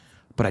clarity,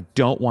 but I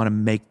don't want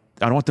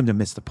them to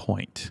miss the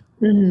point.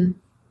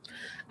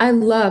 I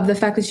love the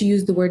fact that you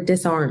use the word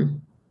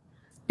disarm,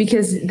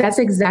 because that's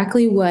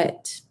exactly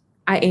what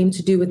I aim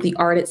to do with the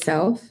art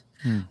itself.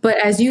 But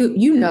as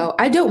you know,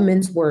 I don't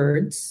mince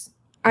words.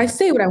 I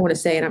say what I want to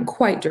say, and I'm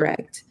quite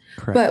direct.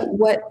 Correct. But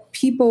what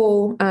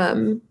people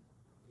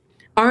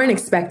aren't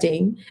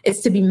expecting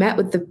is to be met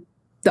with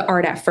the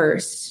art at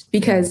first,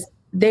 because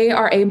they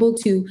are able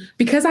to,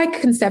 because I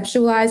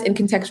conceptualize and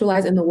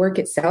contextualize in the work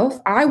itself,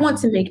 I want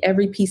to make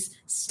every piece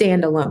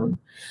stand alone.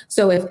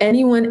 So if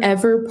anyone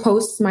ever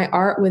posts my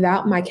art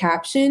without my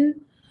caption,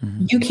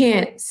 you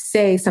can't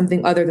say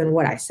something other than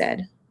what I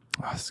said.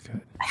 Oh, that's good.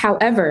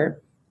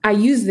 However, I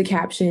use the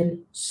caption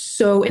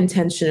so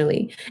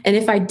intentionally. And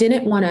if I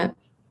didn't want to,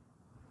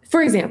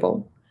 for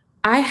example,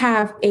 I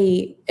have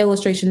a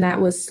illustration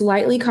that was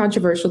slightly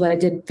controversial that I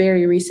did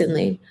very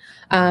recently.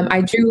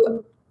 I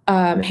drew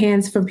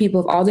hands from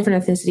people of all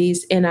different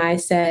ethnicities, and I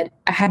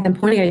had them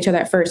pointing at each other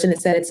at first, and it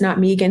said, "It's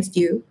not me against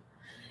you."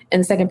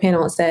 And the second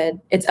panel, it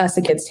said, "It's us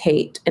against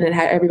hate." And it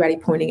had everybody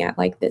pointing at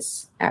like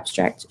this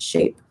abstract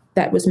shape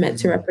that was meant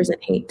to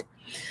represent hate.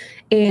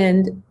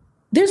 And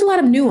there's a lot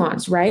of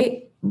nuance,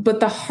 right?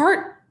 But the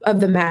heart of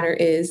the matter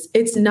is,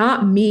 it's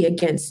not me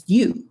against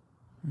you.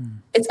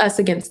 It's us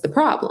against the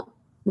problem.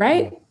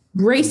 Right?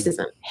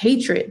 Racism,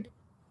 hatred,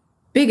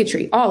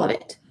 bigotry, all of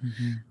it.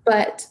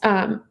 But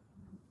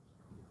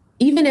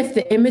even if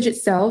the image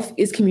itself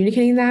is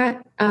communicating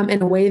that in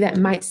a way that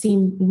might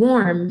seem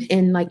warm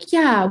and like,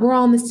 yeah, we're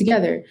all in this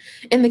together,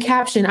 in the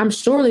caption, I'm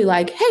surely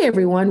like, hey,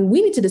 everyone,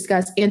 we need to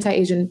discuss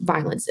anti-Asian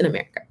violence in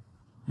America.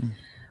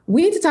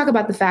 We need to talk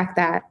about the fact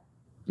that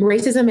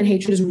racism and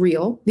hatred is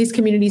real. These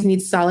communities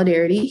need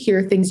solidarity. Here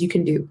are things you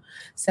can do.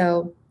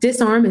 So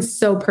disarm is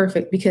so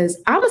perfect, because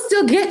I'm going to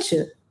still get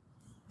you.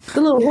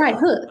 The little right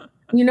hook,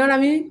 you know what I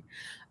mean?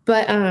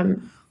 But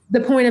the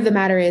point of the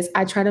matter is,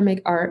 I try to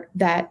make art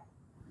that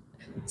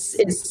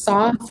is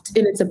soft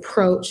in its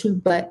approach,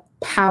 but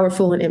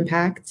powerful in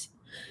impact,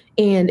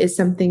 and is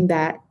something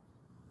that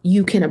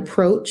you can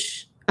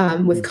approach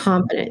with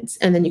confidence,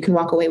 and then you can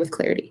walk away with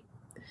clarity.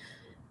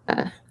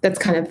 That's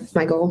kind of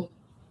my goal.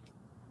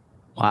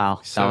 Wow,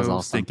 that was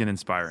awesome. Stinking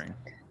inspiring.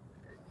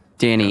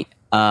 Danny,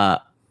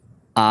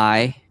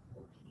 I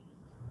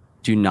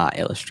do not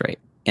illustrate.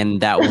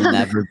 And that will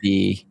never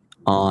be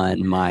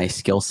on my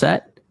skill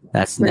set.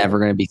 That's never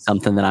going to be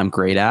something that I'm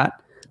great at.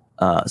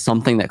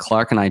 Something that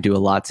Clark and I do a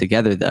lot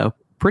together, though,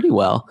 pretty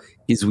well,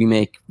 is we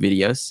make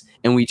videos,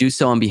 and we do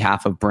so on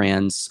behalf of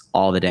brands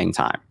all the dang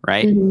time,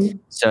 right?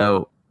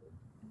 So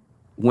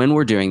when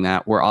we're doing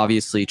that, we're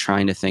obviously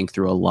trying to think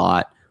through a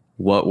lot,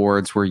 what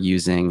words we're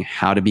using,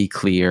 how to be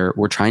clear.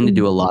 We're trying to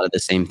do a lot of the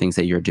same things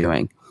that you're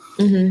doing.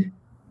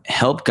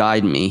 Help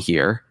guide me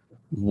here.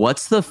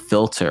 What's the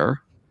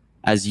filter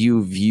as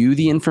you view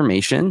the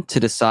information to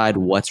decide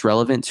what's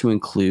relevant to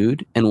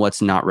include and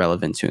what's not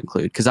relevant to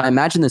include? Because I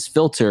imagine this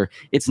filter,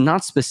 it's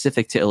not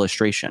specific to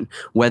illustration.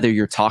 Whether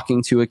you're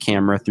talking to a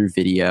camera through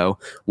video,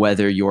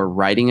 whether you're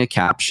writing a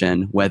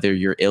caption, whether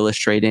you're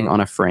illustrating on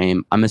a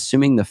frame, I'm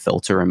assuming the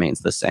filter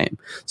remains the same.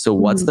 So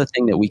what's the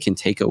thing that we can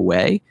take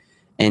away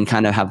and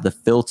kind of have the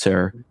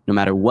filter, no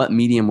matter what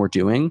medium we're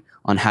doing,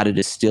 on how to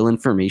distill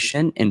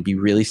information and be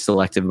really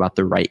selective about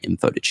the right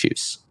info to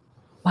choose?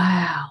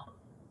 Wow.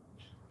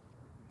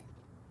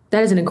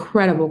 That is an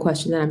incredible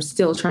question that I'm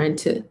still trying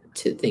to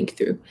think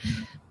through.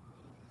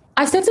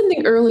 I said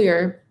something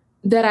earlier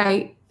that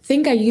I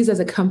think I use as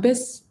a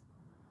compass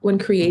when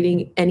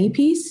creating any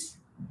piece.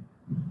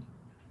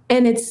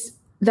 And it's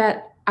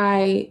that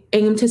I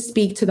aim to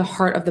speak to the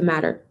heart of the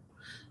matter.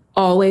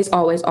 Always,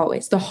 always,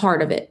 always, the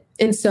heart of it.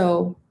 And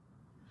so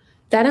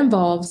that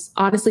involves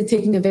honestly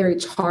taking a very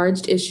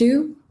charged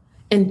issue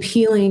and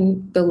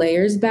peeling the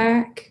layers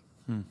back.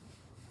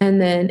 And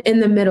then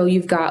in the middle,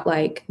 you've got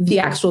like the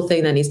actual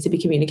thing that needs to be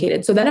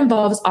communicated. So that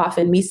involves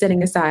often me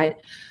setting aside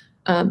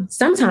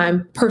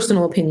sometimes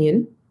personal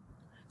opinion.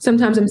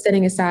 Sometimes I'm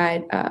setting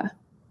aside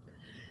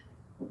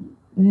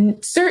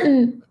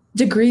certain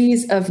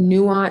degrees of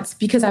nuance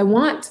because I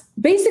want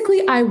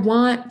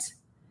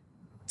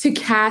to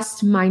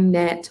cast my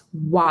net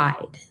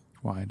wide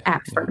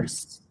at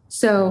first.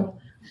 So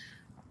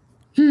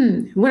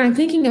when I'm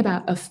thinking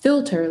about a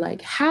filter,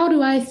 like how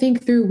do I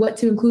think through what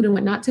to include and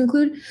what not to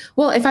include?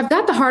 Well, if I've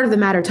got the heart of the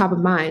matter top of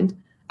mind,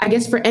 I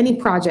guess for any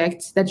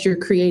project that you're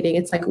creating,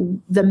 it's like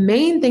the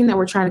main thing that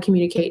we're trying to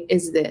communicate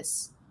is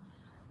this.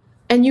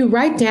 And you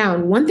write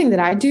down one thing that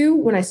I do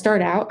when I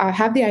start out, I'll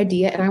have the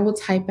idea and I will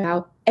type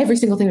out every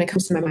single thing that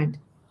comes to my mind,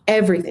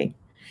 everything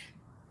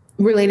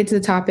related to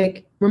the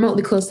topic,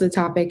 remotely close to the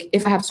topic.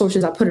 If I have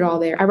sources, I'll put it all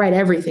there. I write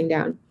everything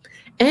down.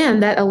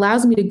 And that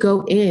allows me to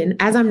go in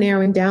as I'm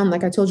narrowing down,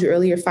 like I told you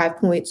earlier, 5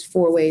 points,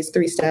 4 ways,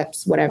 3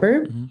 steps,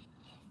 whatever.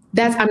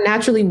 I'm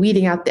naturally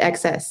weeding out the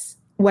excess,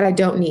 what I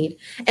don't need.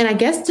 And I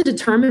guess to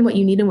determine what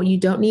you need and what you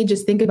don't need,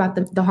 just think about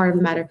the heart of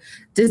the matter.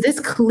 Does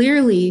this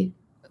clearly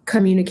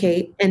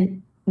communicate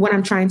and what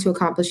I'm trying to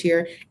accomplish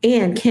here?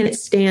 And can it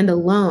stand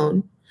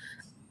alone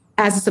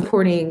as a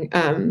supporting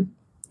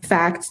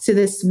fact to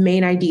this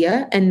main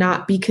idea and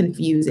not be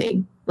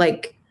confusing?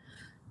 Like,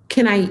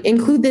 can I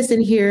include this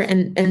in here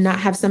and not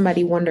have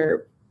somebody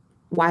wonder,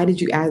 why did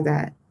you add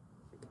that?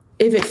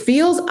 If it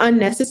feels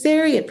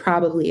unnecessary, it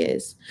probably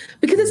is.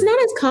 Because it's not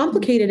as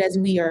complicated as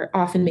we are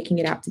often making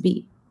it out to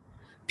be.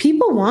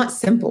 People want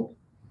simple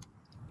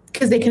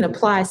because they can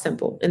apply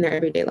simple in their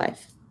everyday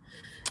life.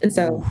 And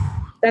so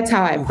that's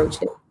how I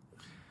approach it.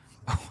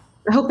 I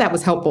hope that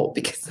was helpful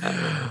because that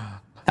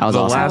was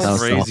the awesome. last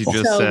phrase you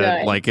just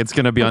said, good. like it's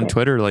going to be on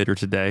Twitter later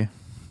today.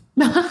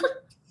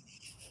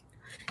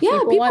 Yeah,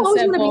 people want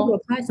always want to be simple able to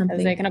apply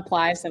something. They can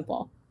apply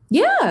simple.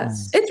 Yeah,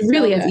 it's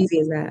really as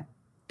easy as that.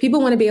 People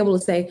want to be able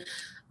to say,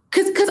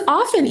 because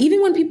often, even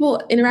when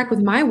people interact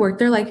with my work,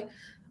 they're like,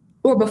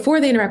 or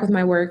before they interact with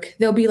my work,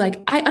 they'll be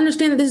like, I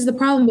understand that this is the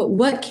problem, but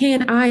what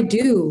can I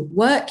do?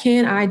 What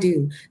can I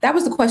do? That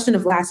was the question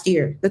of last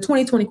year, the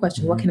 2020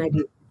 question, what can I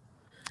do?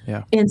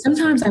 Yeah. And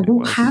sometimes I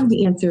won't have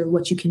the answer of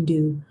what you can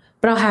do,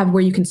 but I'll have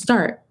where you can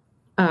start.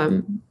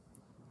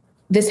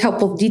 This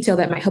helpful detail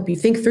that might help you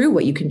think through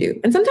what you can do.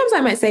 And sometimes I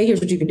might say, here's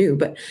what you can do,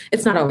 but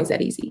it's not always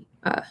that easy.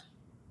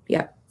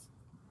 Yeah.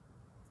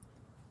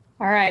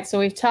 All right. So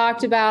we've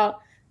talked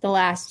about the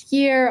last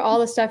year, all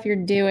the stuff you're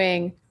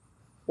doing.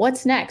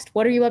 What's next?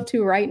 What are you up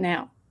to right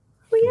now?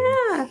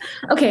 Oh,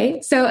 yeah.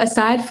 Okay. So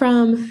aside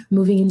from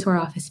moving into our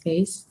office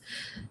space,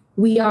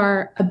 we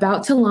are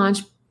about to launch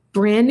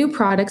brand new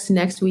products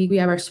next week. We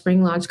have our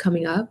spring launch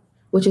coming up,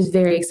 which is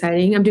very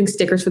exciting. I'm doing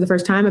stickers for the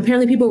first time.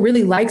 Apparently people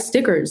really like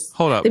stickers.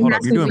 Hold up. You're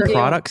doing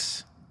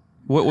products?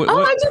 What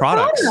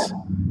products?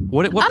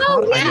 What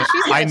products? Yeah.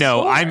 I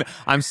know.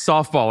 I'm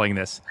softballing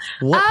this.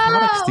 What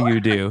products do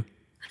you do?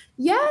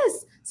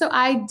 Yes. So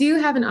I do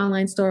have an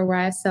online store where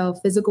I sell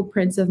physical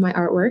prints of my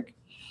artwork.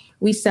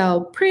 We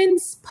sell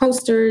prints,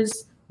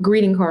 posters,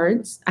 greeting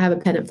cards. I have a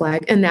pennant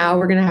flag. And now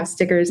we're going to have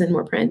stickers and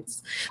more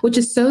prints, which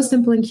is so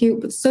simple and cute,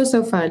 but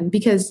so fun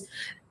because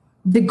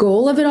the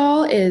goal of it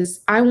all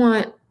is I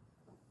want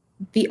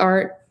the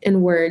art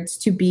and words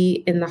to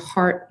be in the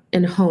heart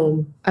and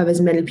home of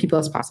as many people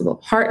as possible.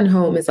 Heart and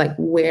home is like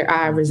where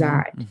I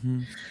reside,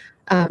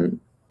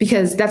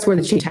 because that's where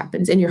the change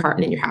happens, in your heart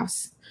and in your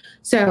house.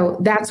 So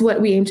that's what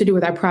we aim to do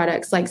with our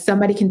products. Like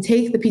somebody can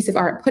take the piece of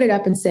art, put it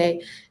up and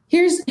say,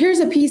 here's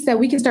a piece that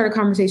we can start a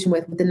conversation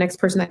with the next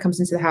person that comes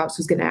into the house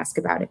who's going to ask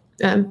about it.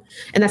 And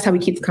that's how we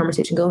keep the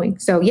conversation going.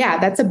 So yeah,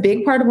 that's a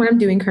big part of what I'm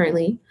doing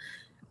currently.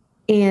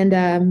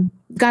 And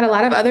got a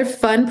lot of other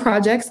fun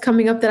projects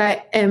coming up that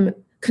I am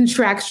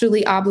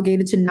contractually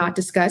obligated to not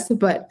discuss,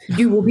 but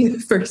you will be the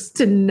first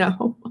to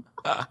know.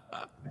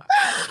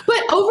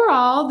 But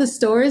overall, the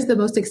store is the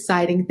most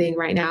exciting thing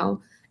right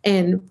now.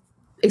 And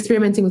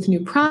experimenting with new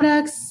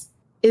products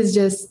is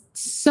just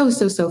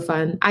so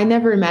fun. I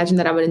never imagined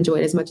that I would enjoy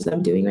it as much as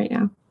I'm doing right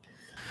now.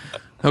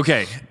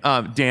 Okay,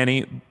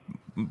 Danny,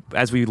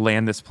 as we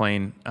land this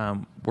plane,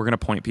 we're going to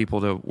point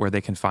people to where they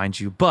can find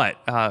you. But,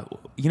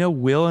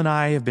 Will and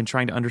I have been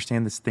trying to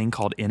understand this thing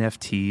called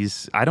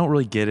NFTs. I don't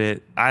really get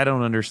it. I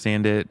don't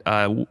understand it.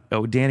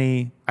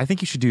 Danny, I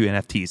think you should do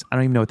NFTs. I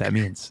don't even know what that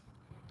means.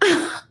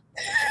 And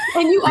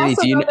you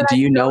Danny, also do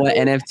you know what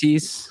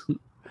NFTs?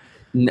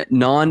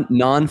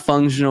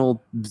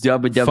 Non-fungible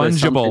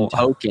Fungible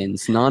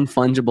tokens,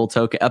 non-fungible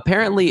token.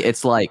 Apparently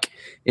it's like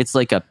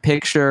a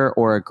picture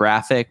or a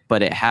graphic,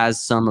 but it has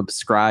some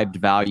ascribed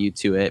value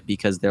to it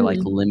because they're like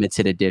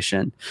limited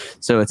edition.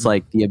 So it's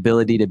like the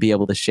ability to be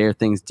able to share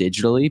things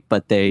digitally,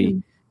 but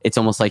it's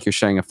almost like you're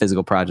sharing a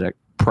physical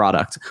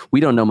product.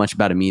 We don't know much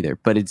about them either,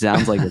 but it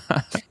sounds like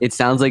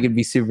it'd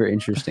be super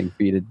interesting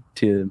for you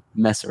to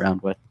mess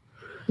around with.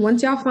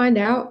 Once y'all find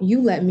out,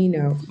 you let me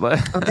know.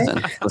 Okay?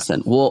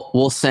 Listen,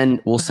 we'll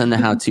send the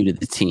how-to to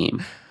the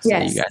team. So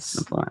yes. You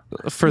guys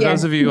For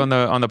those of you on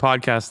the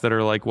podcast that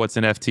are like, "What's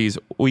NFTs?"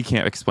 We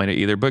can't explain it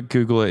either, but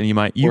Google it, and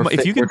we're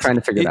trying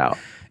to figure it out.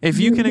 If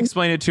you can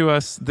explain it to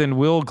us, then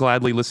we'll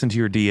gladly listen to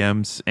your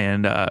DMs,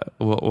 and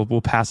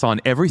we'll pass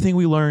on everything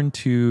we learned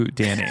to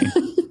Danny.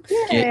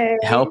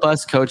 Help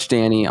us coach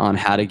Danny on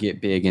how to get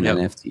big in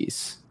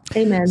NFTs.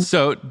 Amen.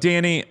 So,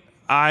 Danny,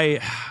 every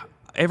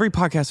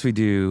podcast we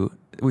do.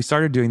 We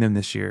started doing them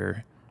this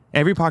year.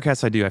 Every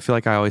podcast I do, I feel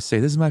like I always say,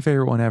 this is my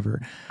favorite one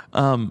ever.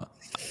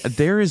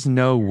 There is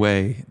no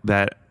way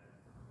that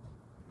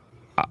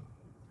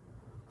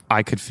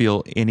I could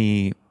feel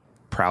any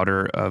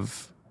prouder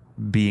of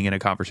being in a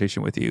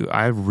conversation with you.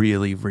 I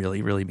really,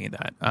 really, really mean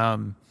that.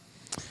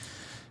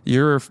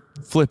 You're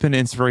flipping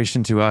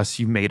inspiration to us.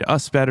 You made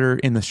us better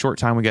in the short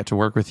time we get to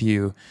work with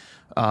you.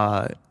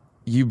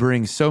 You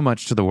bring so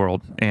much to the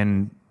world,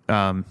 and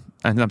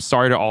I'm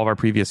sorry to all of our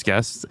previous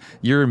guests.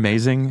 You're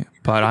amazing,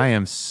 but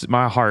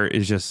my heart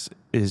is just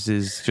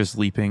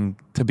leaping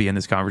to be in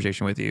this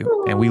conversation with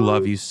you. And we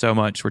love you so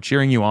much. We're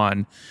cheering you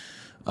on.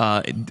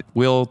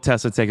 Will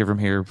Tessa take it from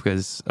here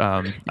because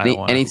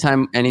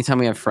anytime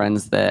we have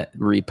friends that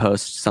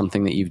repost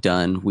something that you've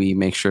done, we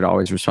make sure to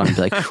always respond and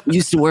be like, we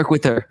used to work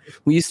with her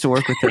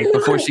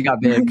before she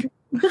got big.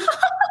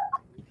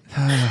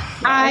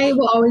 I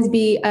will always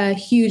be a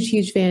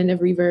huge fan of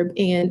Reverb,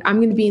 and I'm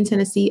going to be in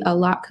Tennessee a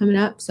lot coming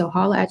up. So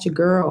holla at your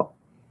girl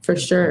for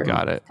sure.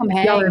 Got it. Come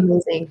hang. Y'all are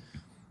amazing.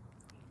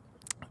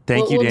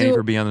 Thank you, Danny,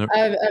 for being on a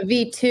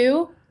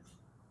V2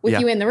 with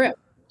you in the room.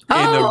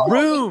 In the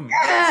room.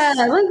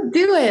 Yeah, let's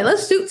do it.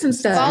 Let's shoot some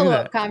stuff.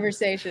 Follow-up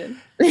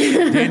conversation.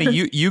 Danny,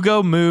 you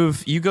go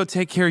move. You go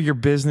take care of your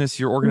business,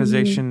 your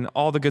organization,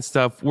 all the good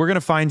stuff. We're going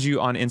to find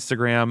you on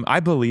Instagram. I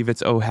believe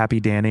it's Oh Happy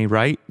Danny,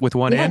 right? With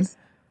one N?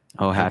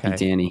 Oh, Happy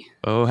Danny.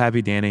 Oh,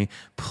 Happy Danny.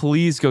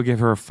 Please go give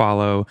her a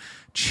follow.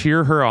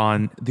 Cheer her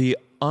on. The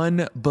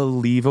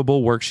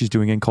unbelievable work she's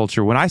doing in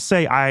culture. When I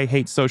say I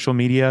hate social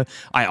media,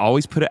 I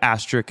always put an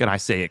asterisk and I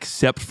say,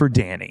 except for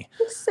Danny.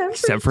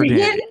 Except for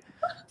Danny.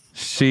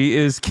 She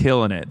is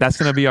killing it. That's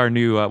going to be our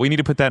new, we need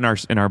to put that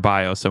in our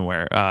bio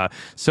somewhere.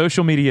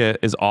 Social media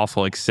is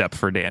awful except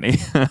for Danny.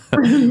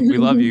 We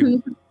love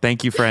you.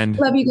 Thank you, friend.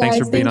 Love you guys.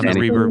 Thanks for being on the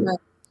Reverb so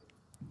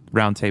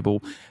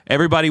Roundtable.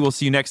 Everybody, we'll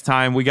see you next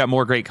time. We got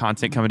more great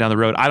content coming down the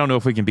road. I don't know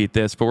if we can beat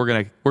this, but we're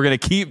gonna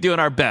keep doing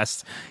our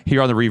best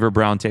here on the Reverb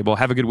Roundtable.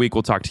 Have a good week.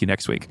 We'll talk to you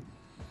next week.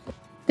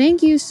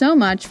 Thank you so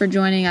much for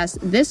joining us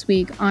this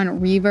week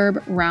on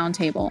Reverb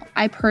Roundtable.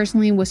 I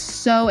personally was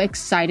so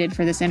excited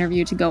for this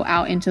interview to go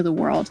out into the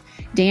world.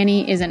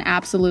 Danny is an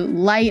absolute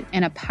light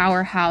and a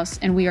powerhouse,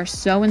 and we are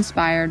so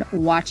inspired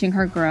watching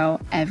her grow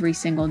every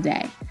single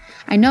day.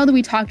 I know that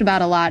we talked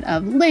about a lot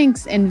of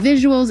links and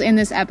visuals in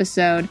this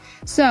episode,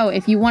 so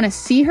if you want to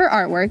see her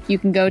artwork, you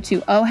can go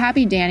to Oh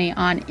Happy Danny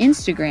on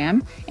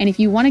Instagram, and if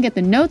you want to get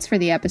the notes for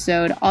the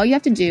episode, all you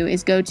have to do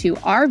is go to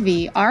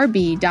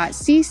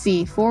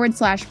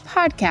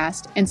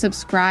rvrb.cc/podcast and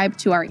subscribe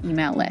to our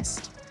email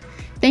list.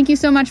 Thank you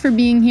so much for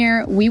being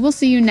here. We will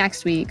see you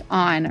next week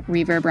on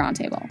Reverb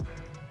Roundtable.